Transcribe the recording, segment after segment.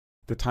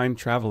the time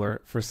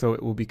traveler, for so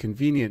it will be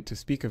convenient to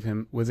speak of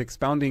him, was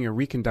expounding a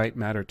recondite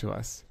matter to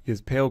us.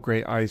 His pale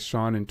gray eyes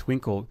shone and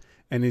twinkled,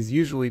 and his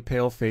usually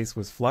pale face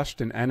was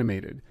flushed and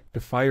animated. The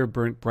fire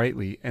burnt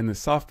brightly, and the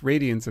soft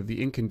radiance of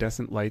the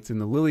incandescent lights in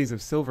the lilies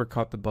of silver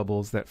caught the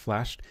bubbles that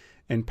flashed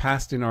and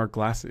passed in our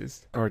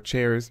glasses. Our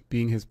chairs,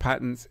 being his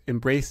patents,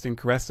 embraced and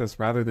caressed us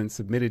rather than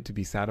submitted to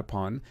be sat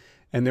upon,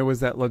 and there was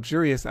that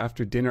luxurious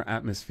after-dinner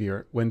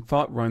atmosphere when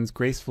thought runs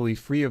gracefully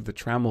free of the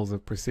trammels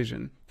of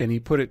precision. And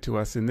he put it to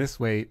us in this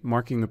way,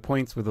 marking the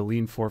points with a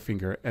lean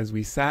forefinger, as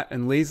we sat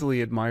and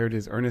lazily admired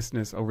his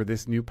earnestness over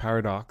this new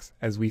paradox,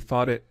 as we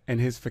thought it,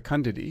 and his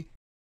fecundity.